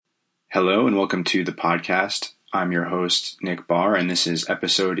Hello and welcome to the podcast. I'm your host, Nick Barr, and this is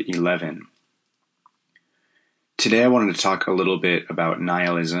episode 11. Today I wanted to talk a little bit about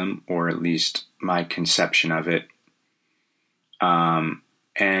nihilism, or at least my conception of it. And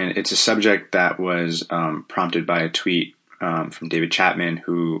it's a subject that was prompted by a tweet from David Chapman,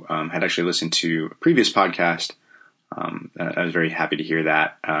 who had actually listened to a previous podcast. I was very happy to hear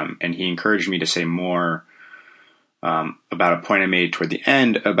that. And he encouraged me to say more about a point I made toward the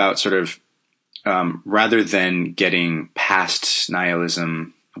end about sort of rather than getting past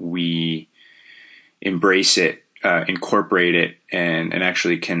nihilism, we embrace it, incorporate it, and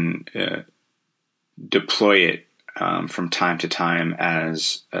actually can deploy it from time to time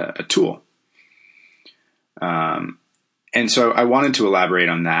as a tool. And so I wanted to elaborate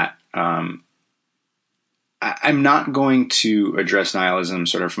on that. I'm not going to address nihilism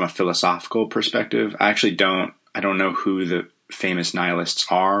sort of from a philosophical perspective. I don't know who the famous nihilists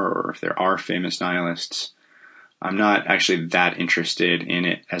are, or if there are famous nihilists. I'm not actually that interested in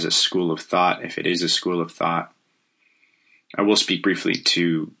it as a school of thought, if it is a school of thought. I will speak briefly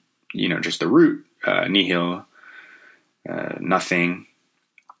to, just the root, nihil, nothing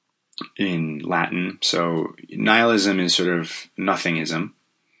in Latin. So nihilism is sort of nothingism,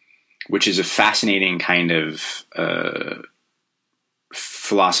 which is a fascinating kind of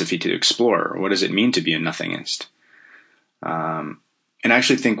philosophy to explore. What does it mean to be a nothingist? And I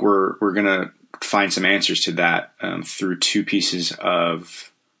actually think we're going to find some answers to that through two pieces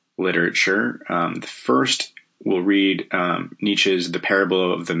of literature. The first, we'll read Nietzsche's The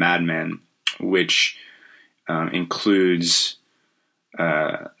Parable of the Madman, which includes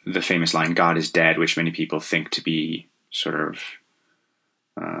the famous line, "God is dead," which many people think to be sort of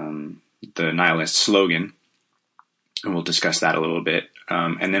the nihilist slogan. And we'll discuss that a little bit.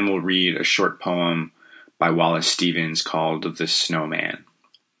 And then we'll read a short poem by Wallace Stevens called The Snowman.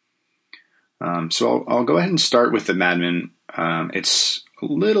 So I'll go ahead and start with The Madman. It's a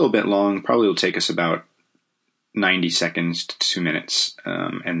little bit long, probably will take us about 90 seconds to 2 minutes,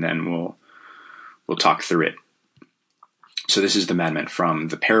 and then we'll talk through it. So this is The Madman from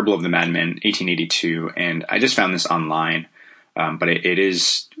The Parable of the Madman, 1882, and I just found this online, but it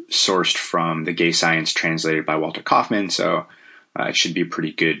is sourced from The Gay Science translated by Walter Kaufman, so it should be a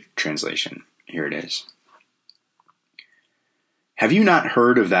pretty good translation. Here it is. Have you not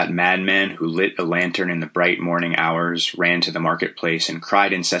heard of that madman who lit a lantern in the bright morning hours, ran to the marketplace, and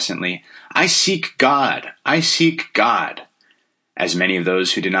cried incessantly, "I seek God! I seek God!" As many of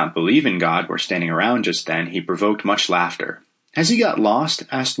those who did not believe in God were standing around just then, he provoked much laughter. "Has he got lost?"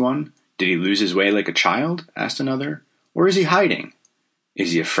 asked one. "Did he lose his way like a child?" asked another. "Or is he hiding?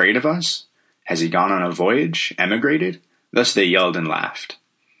 Is he afraid of us? Has he gone on a voyage, emigrated?" Thus they yelled and laughed.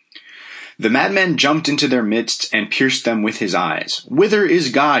 The madman jumped into their midst and pierced them with his eyes. "Whither is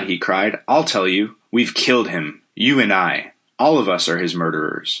God?" he cried. "I'll tell you. We've killed him. You and I. All of us are his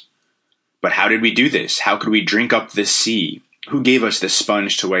murderers." "But how did we do this? How could we drink up this sea? Who gave us this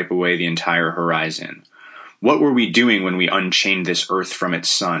sponge to wipe away the entire horizon? What were we doing when we unchained this earth from its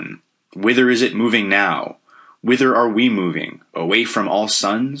sun? Whither is it moving now? Whither are we moving? Away from all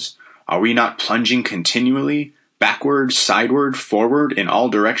suns? Are we not plunging continually? Backward, sideward, forward, in all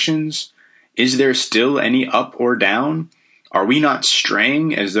directions? Is there still any up or down? Are we not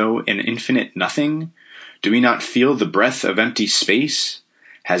straying as though an infinite nothing? Do we not feel the breath of empty space?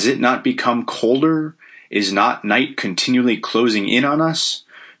 Has it not become colder? Is not night continually closing in on us?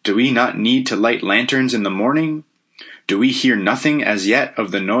 Do we not need to light lanterns in the morning? Do we hear nothing as yet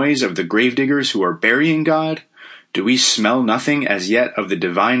of the noise of the gravediggers who are burying God? Do we smell nothing as yet of the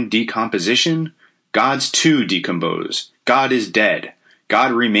divine decomposition? Gods too decompose. God is dead.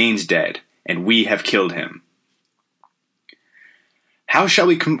 God remains dead. And we have killed him. How shall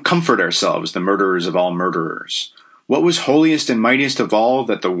we comfort ourselves, the murderers of all murderers? What was holiest and mightiest of all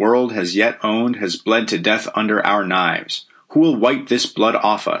that the world has yet owned has bled to death under our knives. Who will wipe this blood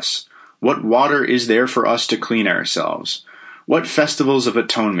off us? What water is there for us to clean ourselves? What festivals of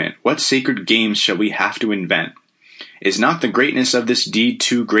atonement, what sacred games shall we have to invent? Is not the greatness of this deed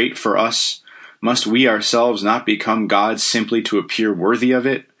too great for us? Must we ourselves not become gods simply to appear worthy of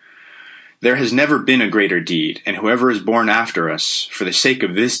it? There has never been a greater deed, and whoever is born after us, for the sake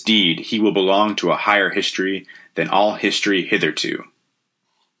of this deed, he will belong to a higher history than all history hitherto.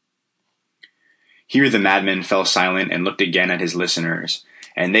 Here the madman fell silent and looked again at his listeners,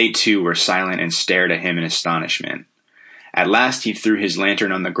 and they too were silent and stared at him in astonishment. At last he threw his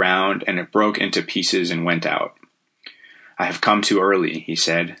lantern on the ground, and it broke into pieces and went out. "I have come too early," he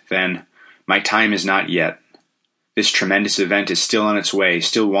said. Then, "My time is not yet. This tremendous event is still on its way,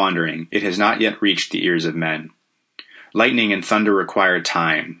 still wandering. It has not yet reached the ears of men. Lightning and thunder require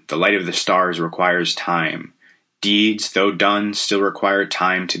time. The light of the stars requires time. Deeds, though done, still require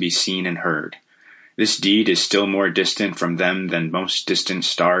time to be seen and heard. This deed is still more distant from them than most distant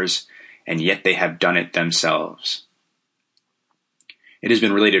stars, and yet they have done it themselves. It has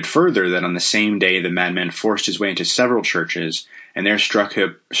been related further that on the same day the madman forced his way into several churches, and there struck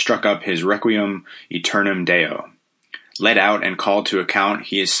up his Requiem Aeternam Deo. Led out and called to account,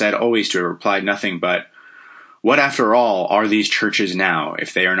 he is said always to have replied nothing but, "What, after all, are these churches now,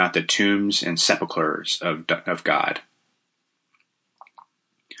 if they are not the tombs and sepulchres of God?"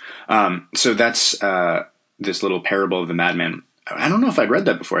 So that's this little parable of the madman. I don't know if I'd read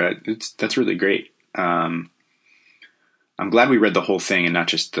that before. That's really great. I'm glad we read the whole thing and not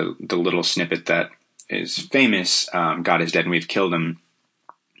just the little snippet that is famous. God is dead and we've killed him.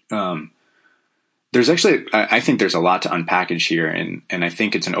 There's actually, I think there's a lot to unpackage here, and I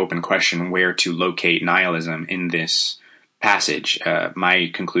think it's an open question where to locate nihilism in this passage. My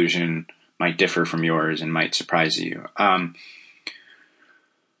conclusion might differ from yours and might surprise you.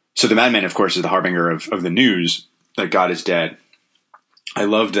 So the madman, of course, is the harbinger of the news that God is dead. I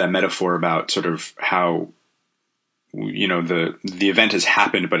loved that metaphor about sort of how, the event has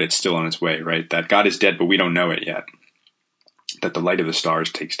happened, but it's still on its way, right? That God is dead, but we don't know it yet. That the light of the stars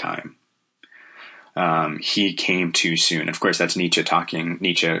takes time. He came too soon. Of course, that's Nietzsche talking.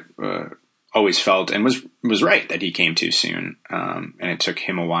 Nietzsche always felt and was right that he came too soon, and it took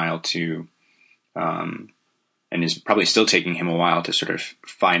him a while to, and is probably still taking him a while to sort of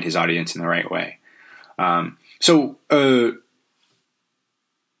find his audience in the right way. So I'm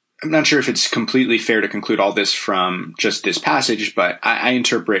not sure if it's completely fair to conclude all this from just this passage, but I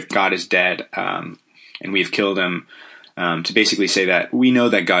interpret God is dead, and we've killed him, to basically say that we know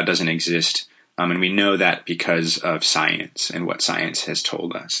that God doesn't exist. And we know that because of science and what science has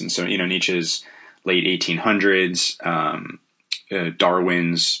told us. And so, Nietzsche's late 1800s,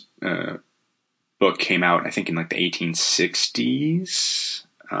 Darwin's book came out, I think, in like the 1860s.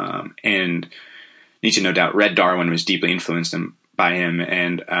 And Nietzsche, no doubt, read Darwin, was deeply influenced by him.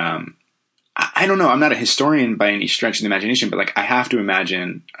 And I don't know, I'm not a historian by any stretch of the imagination, but like I have to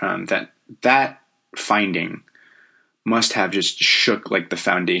imagine that finding must have just shook like the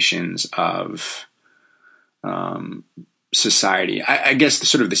foundations of society. I guess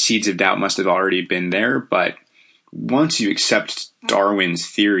the seeds of doubt must have already been there, but once you accept Darwin's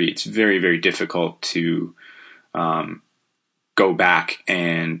theory, it's very, very difficult to go back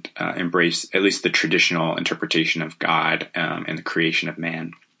and embrace at least the traditional interpretation of God and the creation of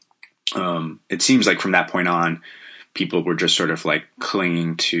man. It seems like from that point on, people were just sort of like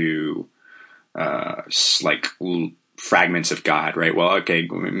clinging to fragments of God, right? Well, okay,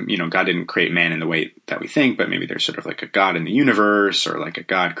 God didn't create man in the way that we think, but maybe there's sort of like a God in the universe, or like a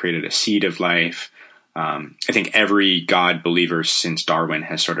God created a seed of life. I think every God believer since Darwin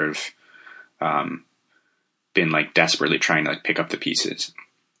has sort of been like desperately trying to like pick up the pieces.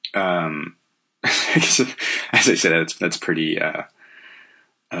 As I said, that's pretty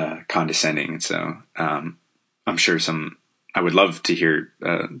condescending. So I'm sure I would love to hear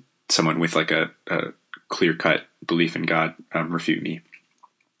someone with like a clear-cut belief in God refute me.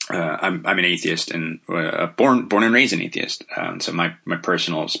 I'm an atheist and born and raised an atheist. So my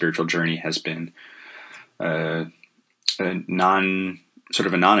personal spiritual journey has been a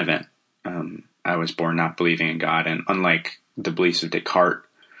non-event. I was born not believing in God, and unlike the beliefs of Descartes,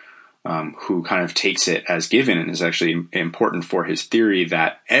 who kind of takes it as given and is actually important for his theory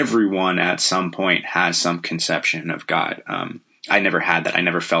that everyone at some point has some conception of God. I never had that. I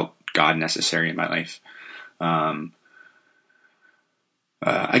never felt God necessary in my life.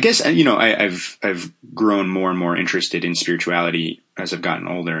 I guess, I've grown more and more interested in spirituality as I've gotten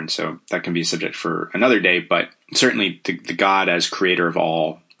older. And so that can be a subject for another day, but certainly the God as creator of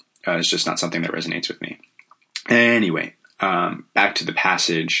all is just not something that resonates with me. Anyway, back to the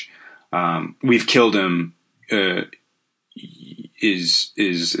passage. We've killed him, is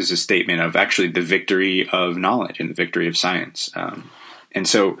a statement of actually the victory of knowledge and the victory of science. And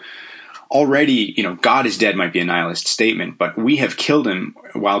so already, God is dead might be a nihilist statement, but we have killed him,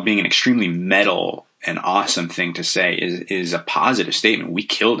 while being an extremely metal and awesome thing to say, is a positive statement. We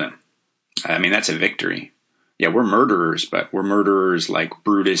killed him. I mean, that's a victory. Yeah, we're murderers, but we're murderers like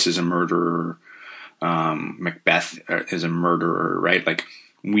Brutus is a murderer. Macbeth is a murderer, right? Like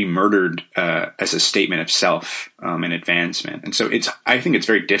we murdered as a statement of self and advancement. And so I think it's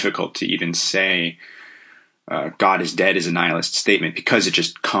very difficult to even say God is dead is a nihilist statement, because it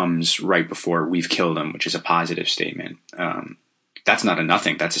just comes right before we've killed him, which is a positive statement. That's not a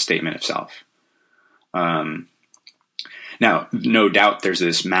nothing. That's a statement of self. Now, no doubt there's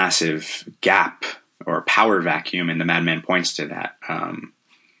this massive gap or a power vacuum, and the madman points to that.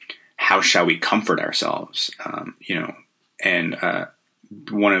 How shall we comfort ourselves? And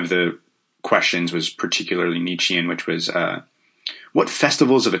one of the questions was particularly Nietzschean, which was, what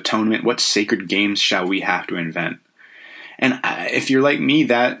festivals of atonement, what sacred games shall we have to invent? And if you're like me,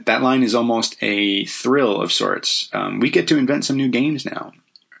 that line is almost a thrill of sorts. We get to invent some new games now.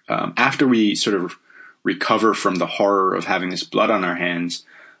 After we sort of recover from the horror of having this blood on our hands,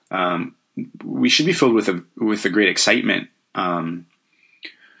 we should be filled with a great excitement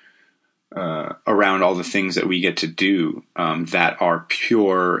around all the things that we get to do that are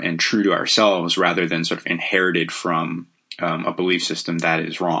pure and true to ourselves, rather than sort of inherited from a belief system that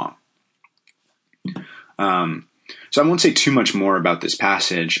is wrong. So I won't say too much more about this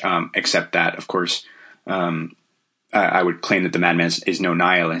passage, except that, of course, I would claim that the madman is no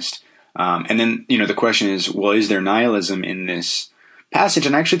nihilist. And then, the question is, well, is there nihilism in this passage?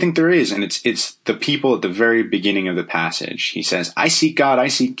 And I actually think there is. And it's the people at the very beginning of the passage. He says, I seek God, I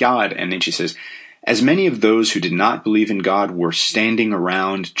seek God. And Nietzsche says, as many of those who did not believe in God were standing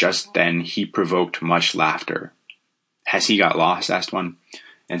around just then, he provoked much laughter. Has he got lost? Asked one.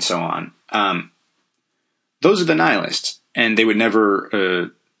 And so on. Those are the nihilists. And they would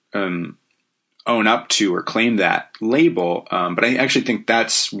never own up to or claim that label. But I actually think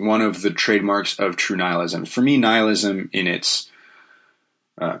that's one of the trademarks of true nihilism. For me, nihilism in its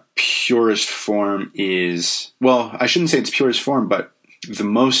purest form is, well, I shouldn't say its purest form, but the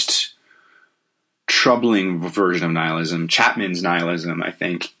most troubling version of nihilism, Chapman's nihilism, I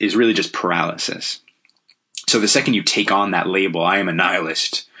think, is really just paralysis. So the second you take on that label, I am a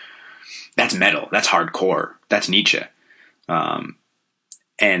nihilist, that's metal, that's hardcore, that's Nietzsche.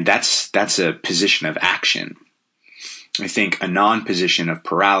 And that's a position of action. I think a non-position of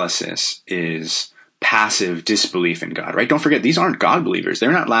paralysis is passive disbelief in God, right? Don't forget, these aren't God believers.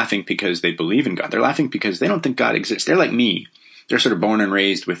 They're not laughing because they believe in God. They're laughing because they don't think God exists. They're like me. They're sort of born and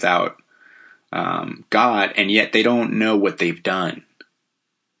raised without God, and yet they don't know what they've done.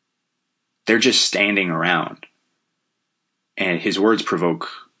 They're just standing around. And his words provoke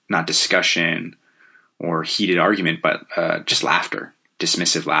not discussion or heated argument, but just laughter,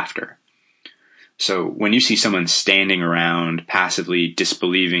 dismissive laughter. So when you see someone standing around passively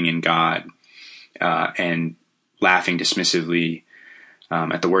disbelieving in God and laughing dismissively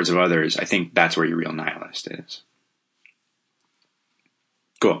at the words of others, I think that's where your real nihilist is.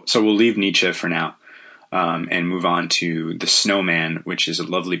 Cool. So we'll leave Nietzsche for now and move on to The Snowman, which is a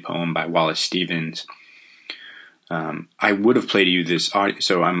lovely poem by Wallace Stevens. I would have played you this audio,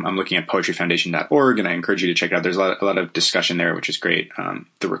 so I'm looking at poetryfoundation.org, and I encourage you to check it out. There's a lot of discussion there, which is great.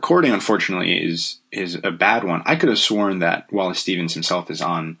 The recording, unfortunately, is a bad one. I could have sworn that Wallace Stevens himself is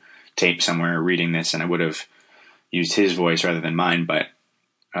on tape somewhere reading this, and I would have used his voice rather than mine. But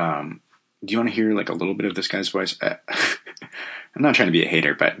do you want to hear like a little bit of this guy's voice? I'm not trying to be a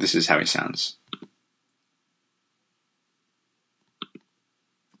hater, but this is how he sounds.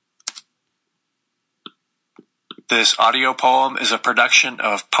 This audio poem is a production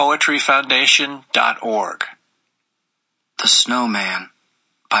of poetryfoundation.org. The Snowman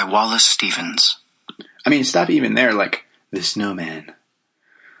by Wallace Stevens. I mean, stop even there, like, The Snowman.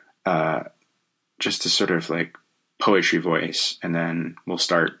 Just a sort of, like, poetry voice, and then we'll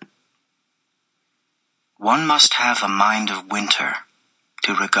start. One must have a mind of winter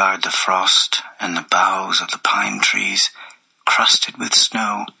to regard the frost and the boughs of the pine trees crusted with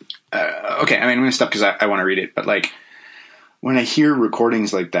snow. Okay, I mean, I'm going to stop because I want to read it, but like, when I hear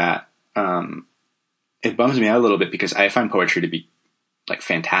recordings like that, it bums me out a little bit because I find poetry to be like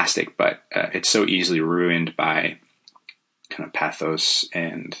fantastic, but it's so easily ruined by kind of pathos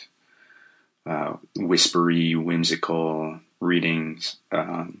and whispery, whimsical readings.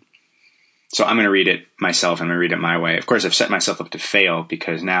 So I'm going to read it myself. I'm going to read it my way. Of course, I've set myself up to fail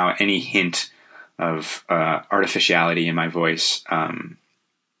because now any hint of artificiality in my voice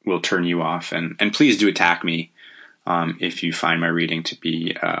will turn you off. And please do attack me if you find my reading to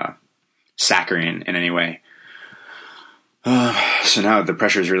be saccharine in any way. So now the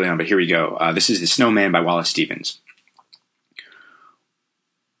pressure is really on, but here we go. This is The Snowman by Wallace Stevens.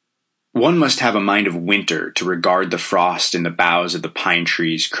 One must have a mind of winter to regard the frost in the boughs of the pine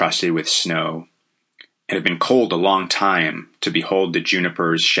trees crusted with snow, and have been cold a long time to behold the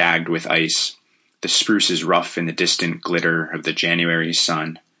junipers shagged with ice, the spruces rough in the distant glitter of the January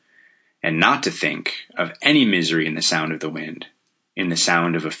sun, and not to think of any misery in the sound of the wind, in the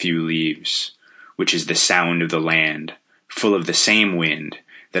sound of a few leaves, which is the sound of the land, full of the same wind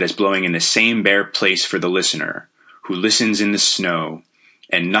that is blowing in the same bare place for the listener, who listens in the snow,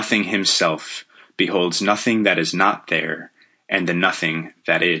 and nothing himself beholds nothing that is not there, and the nothing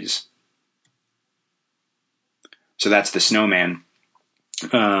that is. So that's the snowman.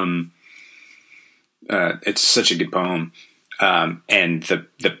 It's such a good poem. And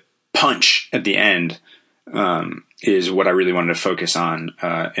the punch at the end, is what I really wanted to focus on,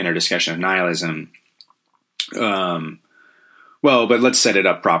 in our discussion of nihilism. Well, but let's set it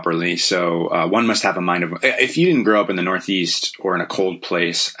up properly. So, one must have a mind of, if you didn't grow up in the Northeast or in a cold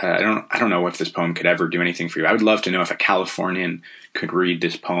place, I don't know if this poem could ever do anything for you. I would love to know if a Californian could read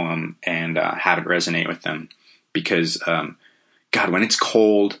this poem and, have it resonate with them, because, God, when it's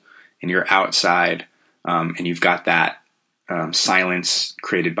cold and you're outside, and you've got that, silence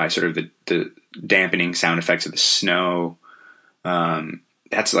created by sort of the dampening sound effects of the snow,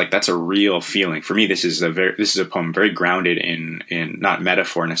 that's a real feeling. For me, this is a poem very grounded in not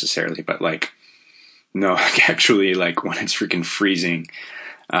metaphor necessarily, but actually, when it's freaking freezing,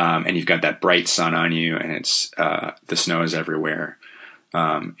 and you've got that bright sun on you, and it's, the snow is everywhere.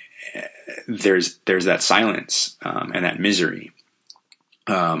 There's that silence, and that misery.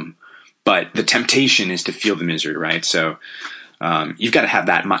 But the temptation is to feel the misery, right? So, you've got to have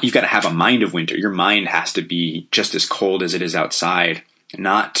you've got to have a mind of winter. Your mind has to be just as cold as it is outside,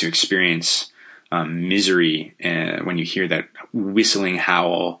 not to experience, misery, when you hear that whistling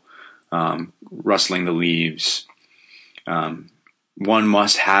howl, rustling the leaves. One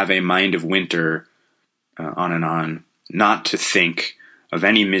must have a mind of winter, on and on, not to think of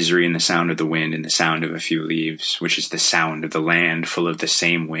any misery in the sound of the wind and the sound of a few leaves, which is the sound of the land full of the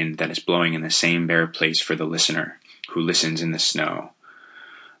same wind that is blowing in the same bare place for the listener who listens in the snow.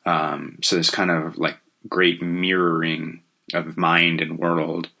 So there's kind of great mirroring of mind and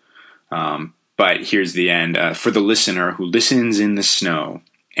world. But here's the end. For the listener who listens in the snow,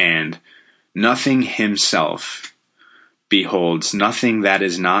 and nothing himself beholds nothing that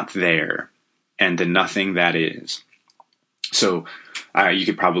is not there, and the nothing that is. So you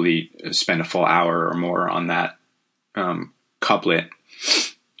could probably spend a full hour or more on that, couplet.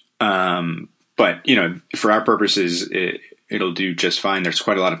 But, for our purposes, it'll do just fine. There's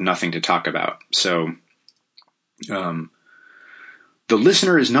quite a lot of nothing to talk about. So, the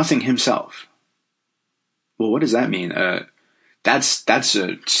listener is nothing himself. Well, what does that mean? That's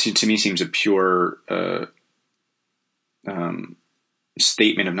to me seems a pure,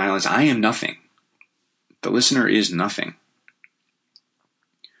 statement of nihilism. I am nothing. The listener is nothing.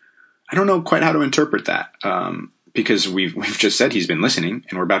 I don't know quite how to interpret that, because we've just said he's been listening,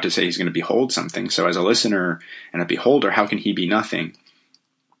 and we're about to say he's going to behold something. So as a listener and a beholder, how can he be nothing?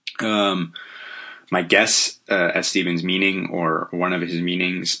 My guess, at Stephen's meaning, or one of his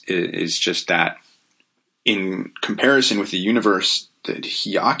meanings, is just that in comparison with the universe that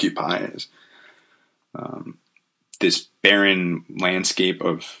he occupies, this barren landscape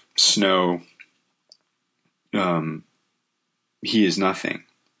of snow, he is nothing.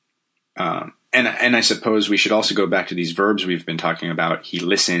 And I suppose we should also go back to these verbs we've been talking about. He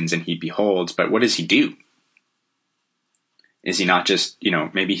listens and he beholds, but what does he do? Is he not just,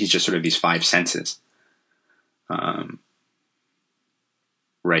 maybe he's just sort of these five senses?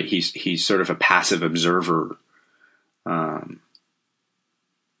 Right. He's sort of a passive observer. And,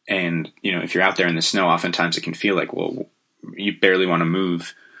 if you're out there in the snow, oftentimes it can feel like, well, you barely want to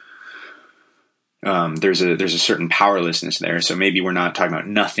move. There's a certain powerlessness there. So maybe we're not talking about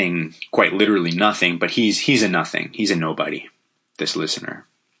nothing, quite literally nothing, but he's a nothing. He's a nobody, this listener,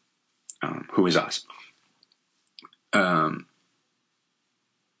 who is us.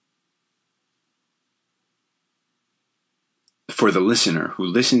 For the listener who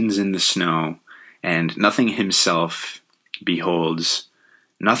listens in the snow, and nothing himself beholds,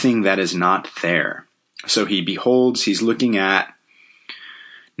 nothing that is not there. So he beholds, he's looking at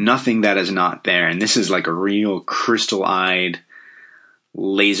nothing that is not there. And this is like a real crystal-eyed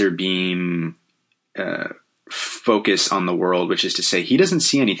laser beam focus on the world, which is to say he doesn't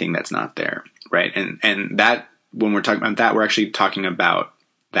see anything that's not there, right? And that, when we're talking about that, we're actually talking about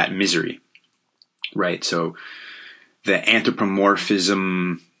that misery, right? So the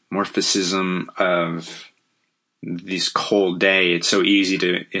anthropomorphism of this cold day, it's so easy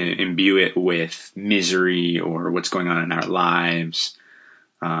to imbue it with misery or what's going on in our lives.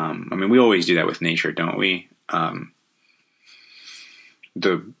 We always do that with nature, don't we?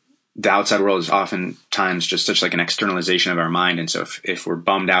 The outside world is oftentimes just such like an externalization of our mind. And so if we're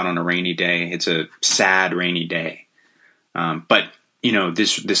bummed out on a rainy day, it's a sad rainy day. But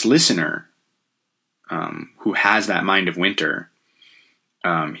this listener, who has that mind of winter,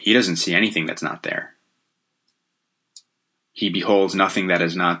 he doesn't see anything that's not there. He beholds nothing that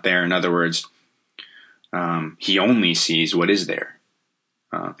is not there. In other words, he only sees what is there.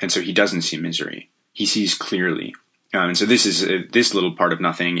 And so he doesn't see misery. He sees clearly. And so this little part of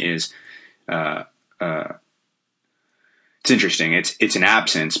nothing is, it's interesting. It's an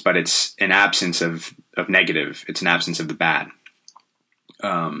absence, but it's an absence of negative. It's an absence of the bad.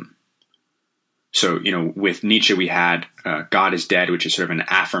 So, with Nietzsche, we had God is dead, which is sort of an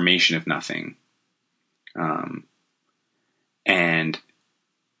affirmation of nothing. And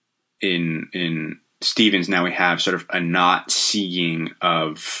in Stevens, now we have sort of a not seeing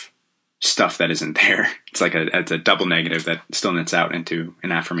of stuff that isn't there. It's like it's a double negative that still nets out into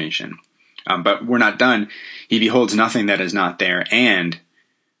an affirmation. But we're not done. He beholds nothing that is not there, and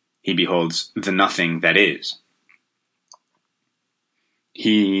he beholds the nothing that is.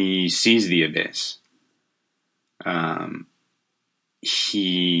 He sees the abyss.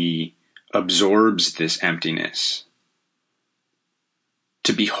 He absorbs this emptiness.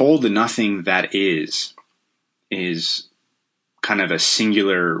 To behold the nothing that is kind of a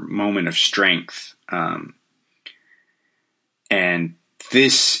singular moment of strength. And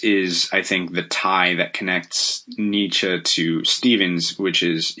this is, I think, the tie that connects Nietzsche to Stevens, which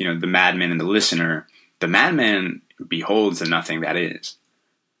is, the madman and the listener. The madman beholds the nothing that is.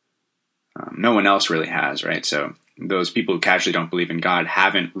 No one else really has, right? So those people who casually don't believe in God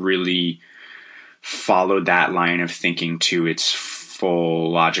haven't really followed that line of thinking to its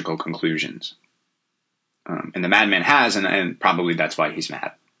full logical conclusions. And the madman has, and probably that's why he's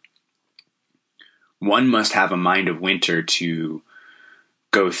mad. One must have a mind of winter to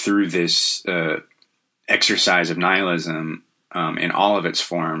go through this exercise of nihilism in all of its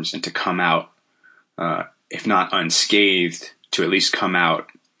forms, and to come out, if not unscathed, to at least come out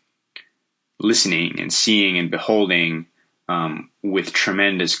listening and seeing and beholding with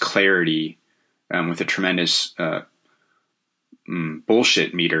tremendous clarity, with a tremendous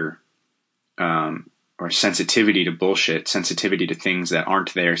bullshit meter, or sensitivity to bullshit, sensitivity to things that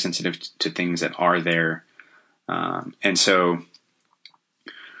aren't there, sensitive to things that are there. And so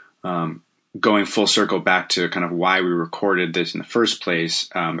going full circle back to kind of why we recorded this in the first place,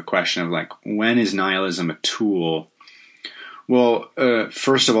 the question of like, when is nihilism a tool? Well,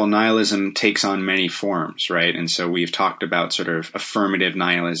 first of all, nihilism takes on many forms, right? And so we've talked about sort of affirmative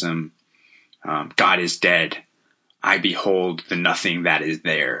nihilism. God is dead. I behold the nothing that is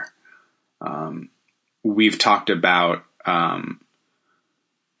there. We've talked about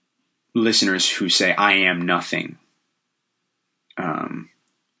listeners who say, I am nothing.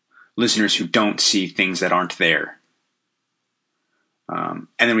 Listeners who don't see things that aren't there. And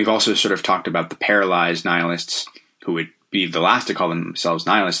then we've also sort of talked about the paralyzed nihilists, who would be the last to call themselves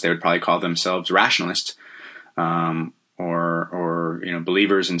nihilists. They would probably call themselves rationalists, or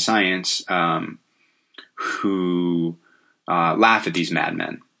believers in science, who laugh at these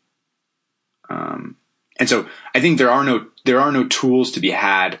madmen. And so I think there are no tools to be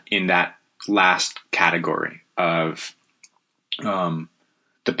had in that last category of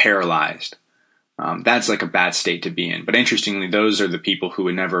the paralyzed. That's like a bad state to be in. But interestingly, those are the people who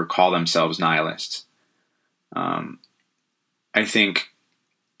would never call themselves nihilists. I think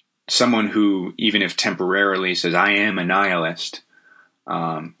someone who, even if temporarily, says, I am a nihilist,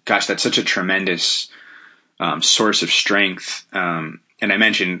 gosh, that's such a tremendous source of strength. And I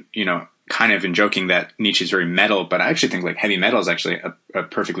mentioned, kind of in joking that Nietzsche is very metal, but I actually think like heavy metal is actually a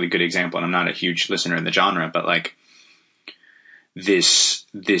perfectly good example. And I'm not a huge listener in the genre, but like this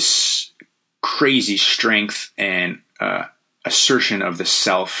crazy strength and assertion of the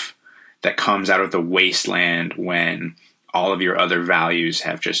self that comes out of the wasteland when all of your other values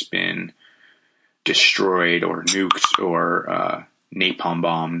have just been destroyed or nuked or napalm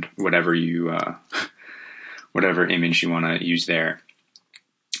bombed, whatever image you want to use there.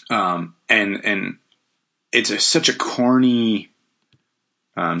 And it's such a corny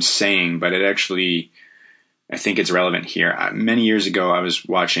saying, but it actually, I think it's relevant here. Many years ago, I was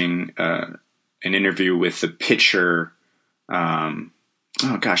watching an interview with the pitcher.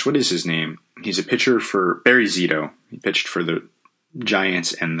 What is his name? He's a pitcher for Barry Zito. He pitched for the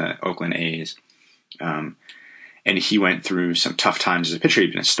Giants and the Oakland A's. And he went through some tough times as a pitcher.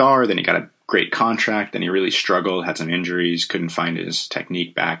 He'd been a star, then he got a great contract, then he really struggled, had some injuries, couldn't find his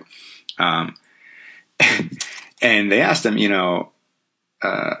technique back. And they asked him, he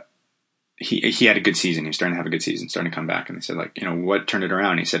had a good season. He was starting to have a good season, starting to come back. And they said, what turned it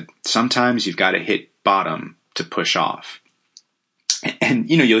around? He said, sometimes you've got to hit bottom to push off. And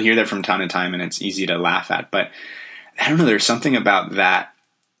you'll hear that from time to time, and it's easy to laugh at. But I don't know, there's something about that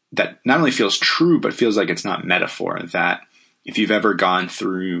not only feels true, but feels like it's not metaphor. That if you've ever gone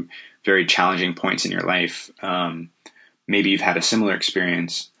through very challenging points in your life, maybe you've had a similar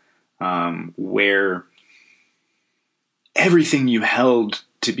experience where everything you held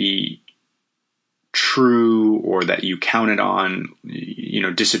to be true or that you counted on,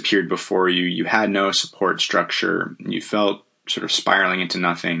 disappeared before you. You had no support structure. You felt sort of spiraling into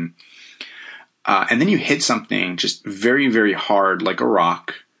nothing. And then you hit something just very, very hard, like a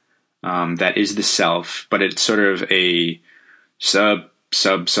rock, that is the self, but it's sort of a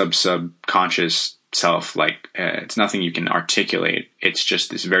subconscious self. Like it's nothing you can articulate. It's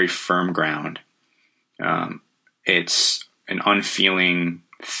just this very firm ground. It's an unfeeling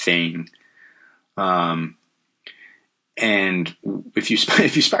thing. And if you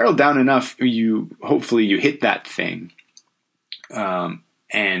spiral down enough, hopefully you hit that thing.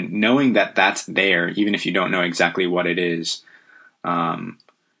 And knowing that that's there, even if you don't know exactly what it is,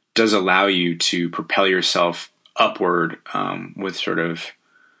 does allow you to propel yourself upward, with sort of,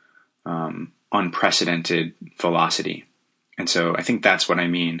 unprecedented velocity. And so I think that's what I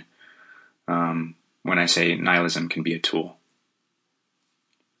mean, when I say nihilism can be a tool.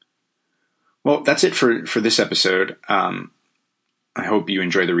 Well, that's it for this episode. I hope you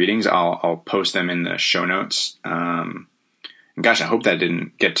enjoy the readings. I'll post them in the show notes. And gosh, I hope that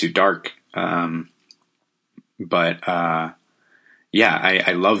didn't get too dark. But I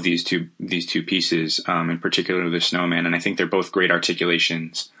love these two pieces, in particular the Snowman, and I think they're both great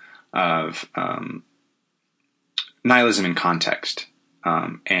articulations of nihilism in context,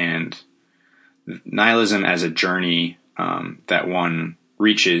 and nihilism as a journey that one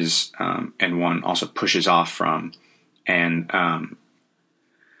reaches, and one also pushes off from, and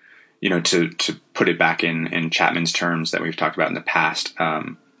to put it back in Chapman's terms that we've talked about in the past,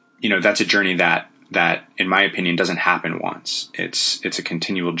 that's a journey that in my opinion doesn't happen once. It's a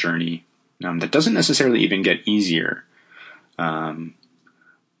continual journey that doesn't necessarily even get easier,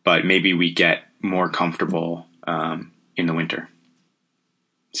 but maybe we get more comfortable in the winter.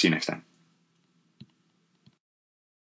 See you next time.